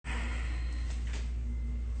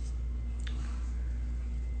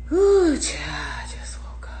I just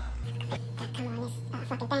woke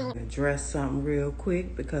up. Address something real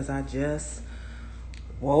quick because I just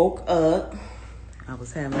woke up. I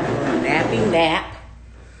was having a little nappy nap.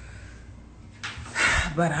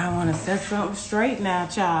 But I want to set something straight now,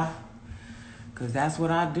 child. Because that's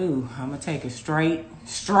what I do. I'm going to take it straight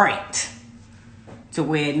to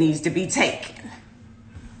where it needs to be taken.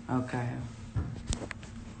 Okay.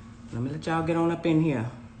 Let me let y'all get on up in here.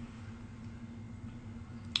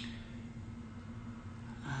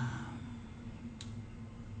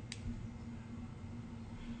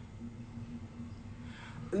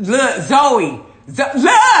 Look, Zoe. Look! Trying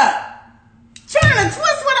to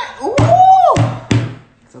twist what ooh!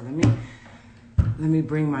 So let me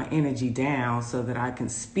bring my energy down so that I can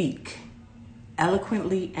speak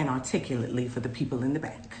eloquently and articulately for the people in the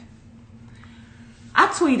back. I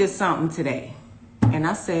tweeted something today, and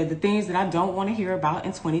I said the things that I don't want to hear about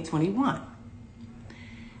in 2021.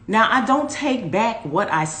 Now, I don't take back what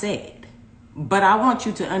I said, but I want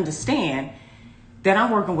you to understand that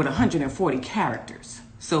I'm working with 140 characters.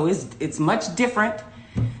 So it's much different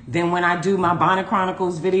than when I do my Bonnet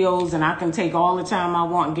Chronicles videos and I can take all the time I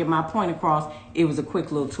want and get my point across. It was a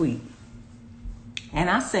quick little tweet.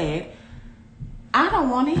 And I said, I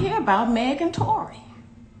don't want to hear about Meg and Tory.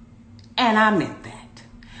 And I meant that.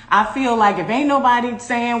 I feel like if ain't nobody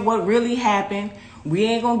saying what really happened, we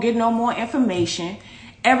ain't going to get no more information.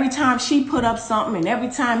 Every time she put up something and every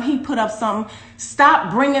time he put up something,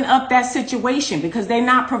 stop bringing up that situation because they're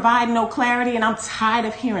not providing no clarity and I'm tired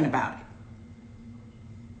of hearing about it.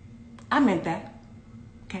 I meant that.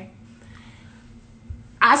 Okay.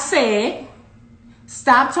 I said,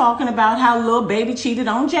 stop talking about how Lil Baby cheated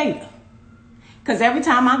on Jada. Because every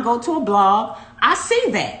time I go to a blog, I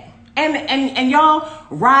see that. And y'all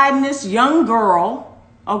riding this young girl,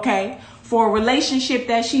 okay, for a relationship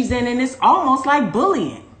that she's in, and it's almost like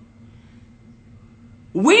bullying.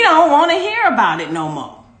 We don't want to hear about it no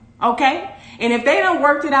more, okay? And if they done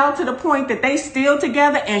worked it out to the point that they still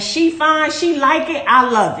together and she fine, she like it, I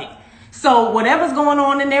love it. So whatever's going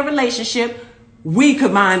on in their relationship, we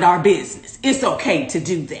could mind our business. It's okay to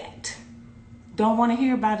do that. Don't want to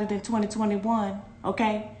hear about it in 2021,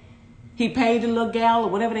 okay? He paid the little gal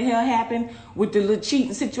or whatever the hell happened with the little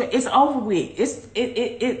cheating situation. It's over with.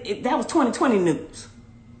 That was 2020 news.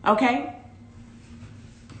 Okay?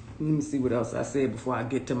 Let me see what else I said before I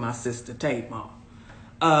get to my sister Tami.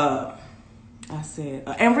 I said,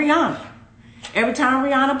 and Rihanna. Every time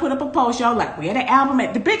Rihanna put up a post, y'all like, we had an album.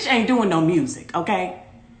 The bitch ain't doing no music, okay?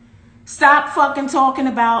 Stop fucking talking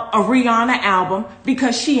about a Rihanna album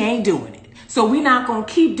because she ain't doing it. So we not going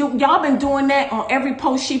to keep doing, y'all been doing that on every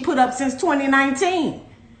post she put up since 2019.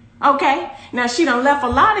 Okay? Now she done left a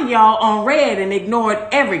lot of y'all on red and ignored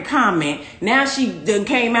every comment. Now she done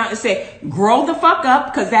came out and said, grow the fuck up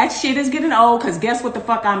because that shit is getting old because guess what the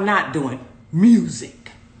fuck I'm not doing?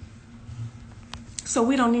 Music. So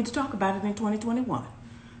we don't need to talk about it in 2021.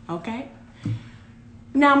 Okay?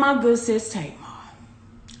 Now my good sis Tamar.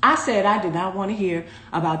 I said I did not want to hear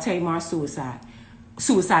about Tamar's suicide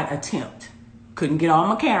attempt. Couldn't get all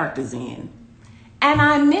my characters in. And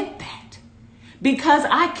I meant that because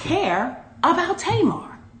I care about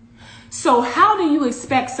Tamar. So how do you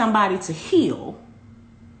expect somebody to heal,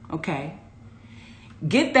 okay,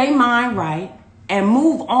 get their mind right, and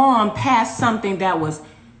move on past something that was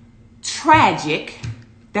tragic,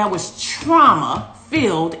 that was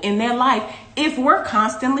trauma-filled in their life if we're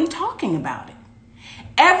constantly talking about it?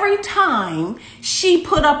 Every time she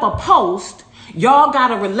put up a post, y'all got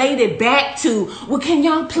to relate it back to, well, can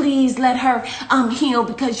y'all please let her heal?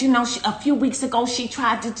 Because, you know, a few weeks ago, she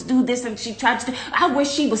tried to do this and she tried to. I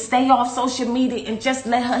wish she would stay off social media and just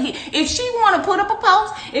let her heal. If she want to put up a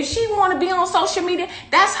post, if she want to be on social media,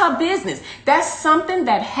 that's her business. That's something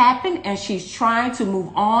that happened and she's trying to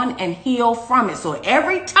move on and heal from it. So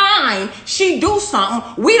every time she do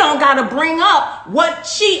something, we don't got to bring up what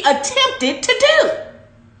she attempted to do.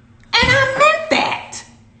 And I meant that.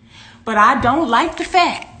 But I don't like the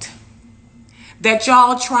fact that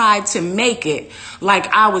y'all tried to make it like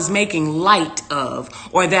I was making light of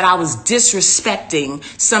or that I was disrespecting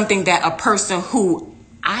something that a person who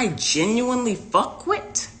I genuinely fuck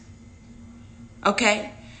with.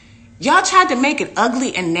 Okay? Y'all tried to make it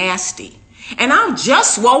ugly and nasty. And I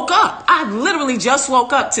just woke up. I literally just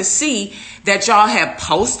woke up to see that y'all had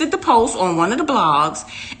posted the post on one of the blogs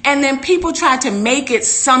and then people tried to make it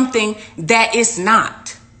something that it's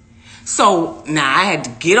not. So now I had to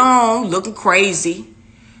get on looking crazy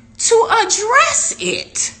to address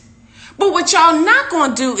it. But what y'all not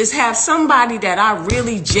going to do is have somebody that I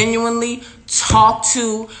really genuinely talk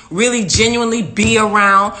to, really genuinely be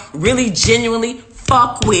around, really genuinely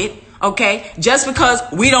fuck with Okay? Just because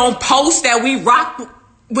we don't post that we rock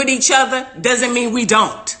with each other doesn't mean we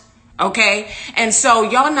don't. Okay? And so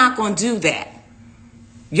y'all not going to do that.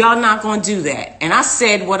 Y'all not going to do that. And I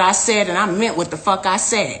said what I said, and I meant what the fuck I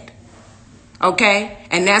said. Okay?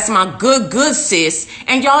 And that's my good sis.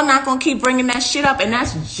 And y'all not going to keep bringing that shit up. And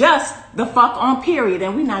that's just the fuck on period.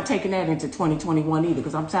 And we're not taking that into 2021 either,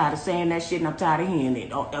 because I'm tired of saying that shit and I'm tired of hearing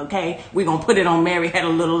it. Okay? We're going to put it on Mary Had a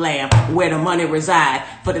Little Lamb, where the money reside,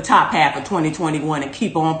 for the top half of 2021 and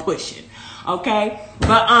keep on pushing. Okay?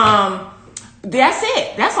 But that's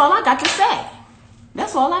it. That's all I got to say.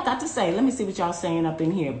 That's all I got to say. Let me see what y'all saying up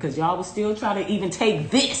in here, because y'all will still try to even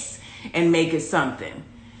take this and make it something.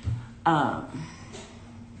 Let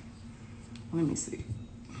me see.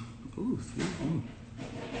 Ooh,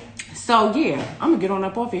 so yeah, I'm gonna get on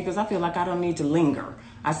up off here because I feel like I don't need to linger.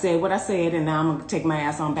 I said what I said, and now I'm gonna take my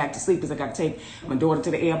ass on back to sleep because I gotta take my daughter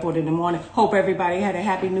to the airport in the morning. Hope everybody had a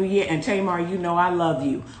happy new year. And Tamar, you know I love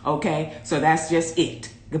you. Okay, so that's just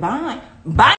it. Goodbye. Bye.